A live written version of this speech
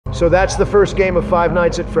So that's the first game of Five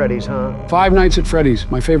Nights at Freddy's, huh? Five Nights at Freddy's,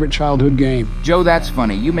 my favorite childhood game. Joe, that's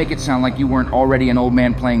funny. You make it sound like you weren't already an old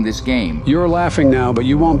man playing this game. You're laughing now, but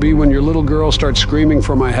you won't be when your little girl starts screaming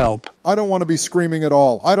for my help. I don't want to be screaming at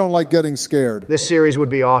all. I don't like getting scared. This series would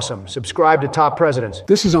be awesome. Subscribe to Top Presidents.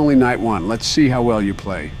 This is only night one. Let's see how well you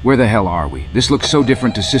play. Where the hell are we? This looks so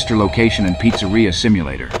different to Sister Location and Pizzeria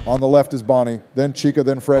Simulator. On the left is Bonnie, then Chica,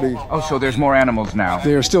 then Freddy. Oh, so there's more animals now.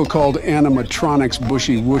 They are still called animatronics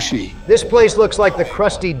bushy whooshy. This place looks like the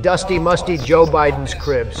crusty, dusty, musty Joe Biden's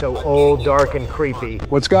crib. So old, dark, and creepy.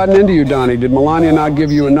 What's gotten into you, Donnie? Did Melania not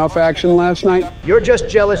give you enough action last night? You're just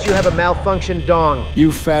jealous you have a malfunctioned dong.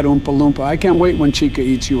 You fat Oompa Loompa. I can't wait when Chica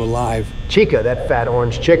eats you alive. Chica, that fat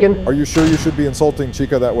orange chicken. Are you sure you should be insulting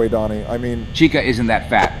Chica that way, Donnie? I mean... Chica isn't that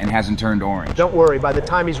fat and hasn't turned orange. Don't worry, by the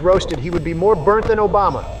time he's roasted, he would be more burnt than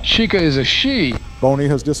Obama. Chica is a she. Boney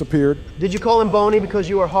has disappeared. Did you call him Boney because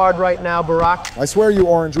you are hard right now, Barack? I swear you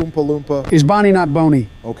orange Oompa Loompa. Is Bonnie not Boney?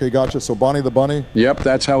 Okay, gotcha. So Bonnie the Bunny? Yep,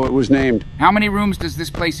 that's how it was named. How many rooms does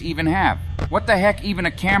this place even have? What the heck, even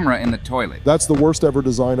a camera in the toilet? That's the worst ever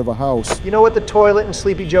design of a house. You know what the toilet and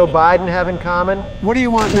Sleepy Joe Biden have in common? What do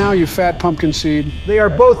you want now, you fat pumpkin seed? They are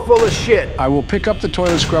both full of shit. I will pick up the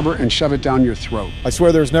toilet scrubber and shove it down your throat. I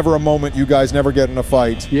swear there's never a moment you guys never get in a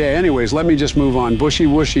fight. Yeah, anyways, let me just move on. Bushy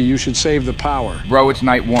whooshy, you should save the power. Bro, it's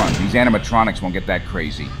night one. These animatronics won't get that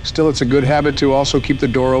crazy. Still, it's a good habit to also keep the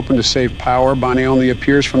door open to save power. Bonnie only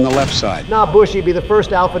appears from the left side. Nah, Bushy, be the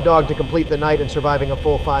first alpha dog to complete the night and surviving a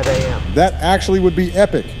full 5 a.m. That actually would be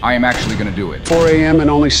epic. I am actually gonna do it. 4 a.m. and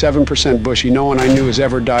only 7% Bushy. No one I knew has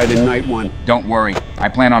ever died in night one. Don't worry. I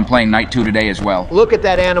plan on playing night 2 today as well. Look at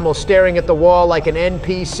that animal staring at the wall like an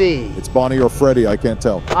NPC. It's Bonnie or Freddy, I can't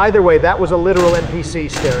tell. Either way, that was a literal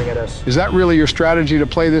NPC staring at us. Is that really your strategy to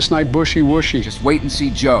play this night, Bushy whooshy? Just wait and see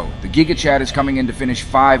Joe. The Giga Chat is coming in to finish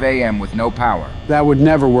 5 a.m. with no power. That would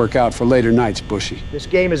never work out for later nights, Bushy. This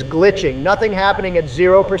game is glitching. Nothing happening at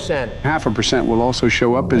 0%. 0.5% will also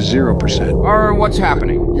show up as 0%. Or what's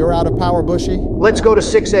happening? You're out of power, Bushy? Let's go to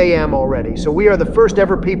 6 a.m. already. So we are the first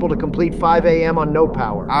ever people to complete 5 a.m. on no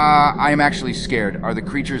power. I am actually scared. Are the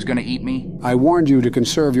creatures gonna eat me? I warned you to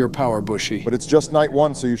conserve your power, Bushy. But it's just night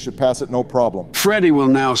one, so you should pass it no problem. Freddy will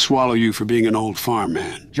now swallow you for being an old farm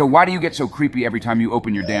man. Joe, why do you get so creepy every time you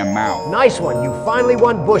open your damn mouth? Nice one. You finally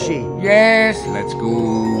won, Bushy. Yes, let's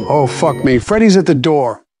go. Oh, fuck me. Freddy's at the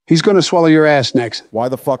door. He's gonna swallow your ass next. Why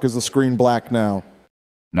the fuck is the screen black now?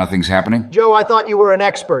 Nothing's happening? Joe, I thought you were an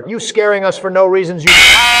expert. You scaring us for no reasons.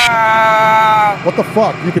 What the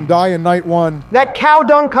fuck? You can die in night one. That cow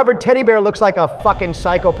dung covered teddy bear looks like a fucking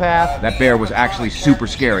psychopath. That bear was actually super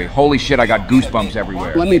scary. Holy shit, I got goosebumps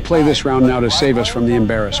everywhere. Let me play this round now to save us from the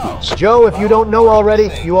embarrassments. Joe, if you don't know already,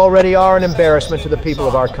 you already are an embarrassment to the people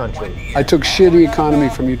of our country. I took shitty economy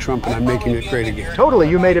from you, Trump, and I'm making it great again. Totally,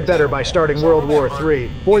 you made it better by starting World War III.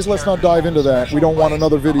 Boys, let's not dive into that. We don't want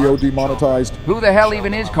another video demonetized. Who the hell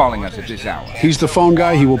even is calling us at this hour? He's the phone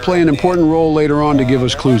guy. He will play an important role later on to give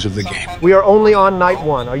us clues of the game. We are only on night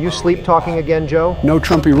one. Are you sleep talking again, Joe? No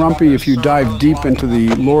Trumpy Rumpy. If you dive deep into the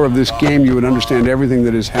lore of this game, you would understand everything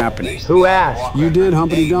that is happening. Who asked? You did,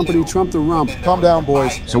 Humpity Dumpity, Trump the Rump. Calm down,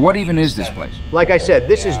 boys. So what even is this place? Like I said,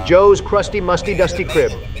 this is Joe's crusty, musty, dusty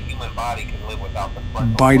crib.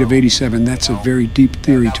 Bite of 87, that's a very deep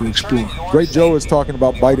theory to explore. Great Joe is talking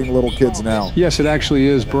about biting little kids now. Yes, it actually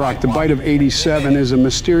is, Barack. The bite of 87 is a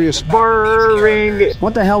mysterious... Boring.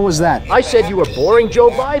 What the hell was that? I said you were boring Joe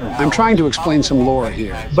Biden. I'm trying to explain some lore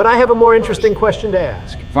here. But I have a more interesting question to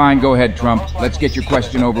ask. Fine, go ahead, Trump. Let's get your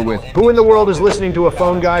question over with. Who in the world is listening to a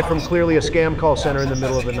phone guy from clearly a scam call center in the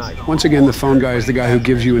middle of the night? Once again, the phone guy is the guy who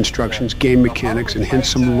gives you instructions, game mechanics, and hints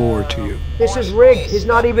some lore to you. This is rigged. He's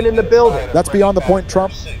not even in the building. That's beyond the point,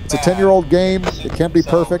 Trump. It's a 10-year-old game. It can't be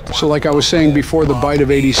perfect. So like I was saying before, the bite of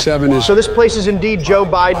 87 is... So this place is indeed Joe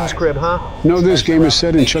Biden's crib, huh? No, this game is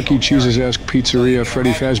set in Chuck E. Cheese's-esque pizzeria,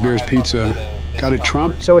 Freddy Fazbear's Pizza. Got it,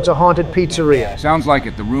 Trump? So it's a haunted pizzeria. Sounds like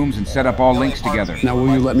it. The rooms and set up all links together. Now, will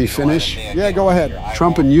you let me finish? Yeah, go ahead.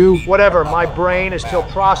 Trump and you? Whatever. My brain is still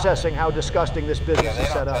processing how disgusting this business is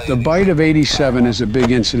set up. The bite of 87 is a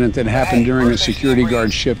big incident that happened during a security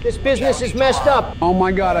guard shift. This business is messed up. Oh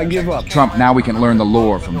my God, I give up. Trump, now we can learn the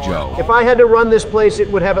lore from Joe. If I had to run this place, it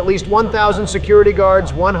would have at least 1,000 security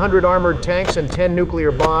guards, 100 armored tanks, and 10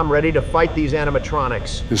 nuclear bomb ready to fight these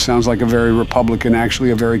animatronics. This sounds like a very Republican,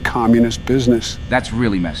 actually a very communist business. That's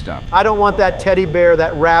really messed up. I don't want that teddy bear,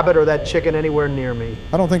 that rabbit, or that chicken anywhere near me.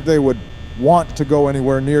 I don't think they would want to go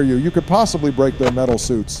anywhere near you. You could possibly break their metal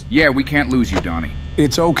suits. Yeah, we can't lose you, Donnie.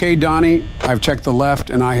 It's okay, Donnie. I've checked the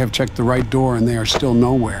left and I have checked the right door and they are still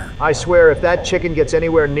nowhere. I swear if that chicken gets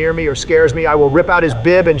anywhere near me or scares me, I will rip out his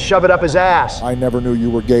bib and shove it up his ass. I never knew you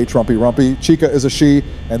were gay, Trumpy Rumpy. Chica is a she,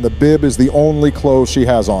 and the bib is the only clothes she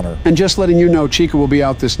has on her. And just letting you know, Chica will be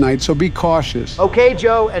out this night, so be cautious. Okay,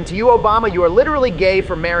 Joe, and to you, Obama, you are literally gay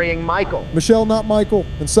for marrying Michael. Michelle, not Michael.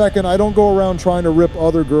 And second, I don't go around trying to rip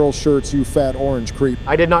other girls' shirts, you fat orange creep.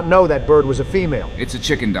 I did not know that bird was a female. It's a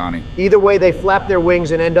chicken, Donnie. Either way, they flap their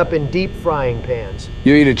wings and end up in deep frying pans.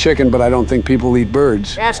 You eat a chicken, but I don't think people eat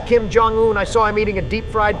birds. Ask Kim Jong-un. I saw him eating a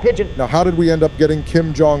deep-fried pigeon. Now, how did we end up getting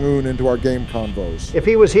Kim Jong-un into our game convos? If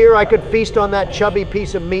he was here, I could feast on that chubby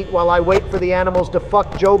piece of meat while I wait for the animals to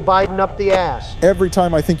fuck Joe Biden up the ass. Every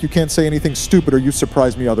time I think you can't say anything stupid or you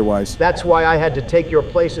surprise me otherwise. That's why I had to take your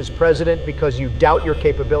place as president, because you doubt your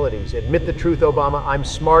capabilities. Admit the truth, Obama. I'm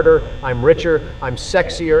smarter, I'm richer, I'm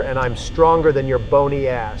sexier, and I'm stronger than your bony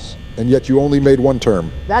ass. And yet you only made one term.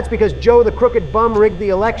 That's because Joe the crooked bum rigged the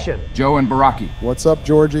election. Joe and Baraki. What's up,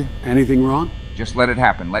 Georgie? Anything wrong? Just let it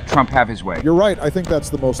happen. Let Trump have his way. You're right. I think that's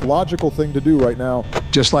the most logical thing to do right now.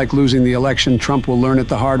 Just like losing the election, Trump will learn it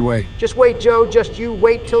the hard way. Just wait, Joe. Just you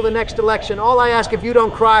wait till the next election. All I ask if you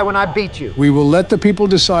don't cry when I beat you. We will let the people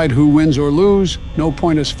decide who wins or lose. No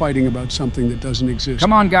point us fighting about something that doesn't exist.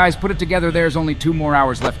 Come on, guys, put it together. There's only 2 more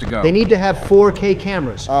hours left to go. They need to have 4K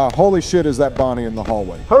cameras. Holy shit, is that Bonnie in the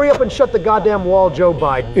hallway? Hurry up and shut the goddamn wall, Joe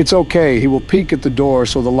Biden. It's okay. He will peek at the door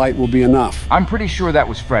so the light will be enough. I'm pretty sure that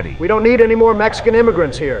was Freddy. We don't need any more Mexican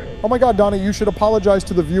immigrants here. Oh my God, Donnie, you should apologize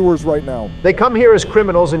to the viewers right now. They come here as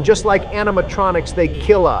criminals, and just like animatronics, they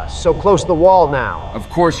kill us. So close the wall now. Of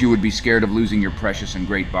course you would be scared of losing your precious and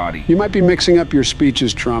great body. You might be mixing up your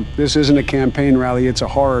speeches, Trump. This isn't a campaign rally, it's a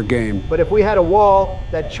horror game. But if we had a wall,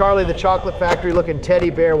 that Charlie the Chocolate Factory looking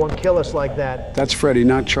teddy bear won't kill us like that. That's Freddy,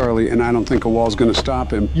 not Charlie, and I don't think a wall's gonna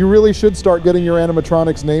stop him. You really should start getting your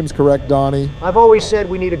animatronics names correct, Donnie. I've always said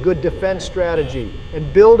we need a good defense strategy,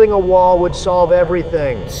 and building a wall would solve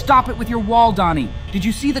everything. Stop it with your wall, Donnie. Did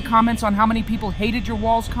you see the comments on how many people hated your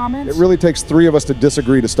wall's comments? It really takes 3 of us to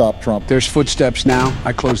disagree to stop Trump. There's footsteps now.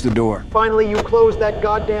 I closed the door. Finally, you closed that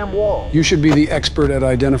goddamn wall. You should be the expert at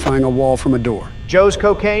identifying a wall from a door. Joe's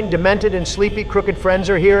cocaine, demented, and sleepy crooked friends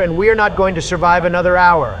are here, and we're not going to survive another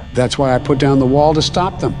hour. That's why I put down the wall to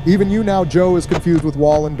stop them. Even you now, Joe, is confused with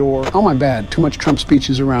wall and door. Oh, my bad. Too much Trump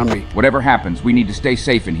speeches around me. Whatever happens, we need to stay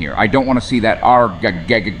safe in here. I don't want to see that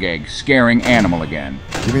arg-gag-gag scaring animal again.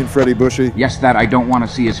 You mean Freddie Bushy? Yes, that I don't want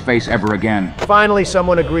to see his face ever again. Finally,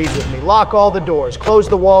 someone agrees with me. Lock all the doors, close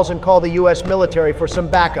the walls, and call the U.S. military for some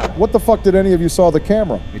backup. What the fuck did any of you saw the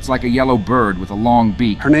camera? It's like a yellow bird with a long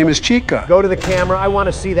beak. Her name is Chica. Go to the camera. I want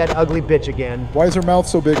to see that ugly bitch again. Why is her mouth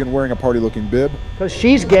so big and wearing a party-looking bib? Because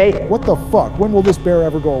she's gay. What the fuck? When will this bear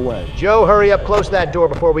ever go away? Joe, hurry up, close that door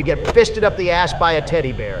before we get fisted up the ass by a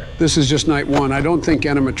teddy bear. This is just night 1. I don't think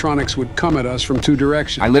animatronics would come at us from 2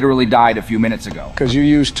 directions. I literally died a few minutes ago. Because you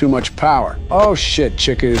used too much power. Oh shit,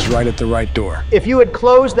 Chica is right at the right door. If you had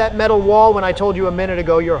closed that metal wall when I told you a minute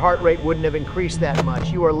ago, your heart rate wouldn't have increased that much.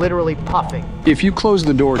 You are literally puffing. If you closed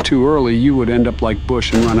the door too early, you would end up like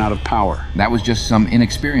Bush and run out of power. That was just some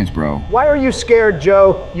inexperience, bro. Why are you scared,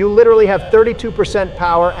 Joe? You literally have 32%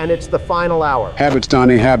 power, and it's the final hour. Habits,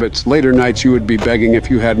 Donnie, habits. Later nights you would be begging if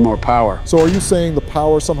you had more power. So are you saying the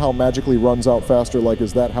power somehow magically runs out faster? Like,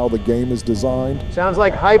 is that how the game is designed? Sounds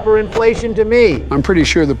like hyperinflation to me. I'm pretty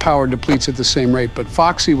sure the power depletes at the same rate, but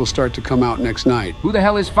Foxy will start to come out next night. Who the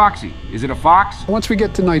hell is Foxy? Is it a fox? Once we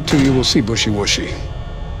get to night 2, you will see Bushy Wushy.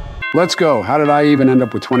 Let's go. How did I even end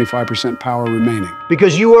up with 25% power remaining?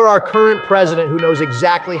 Because you are our current president who knows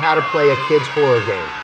exactly how to play a kid's horror game.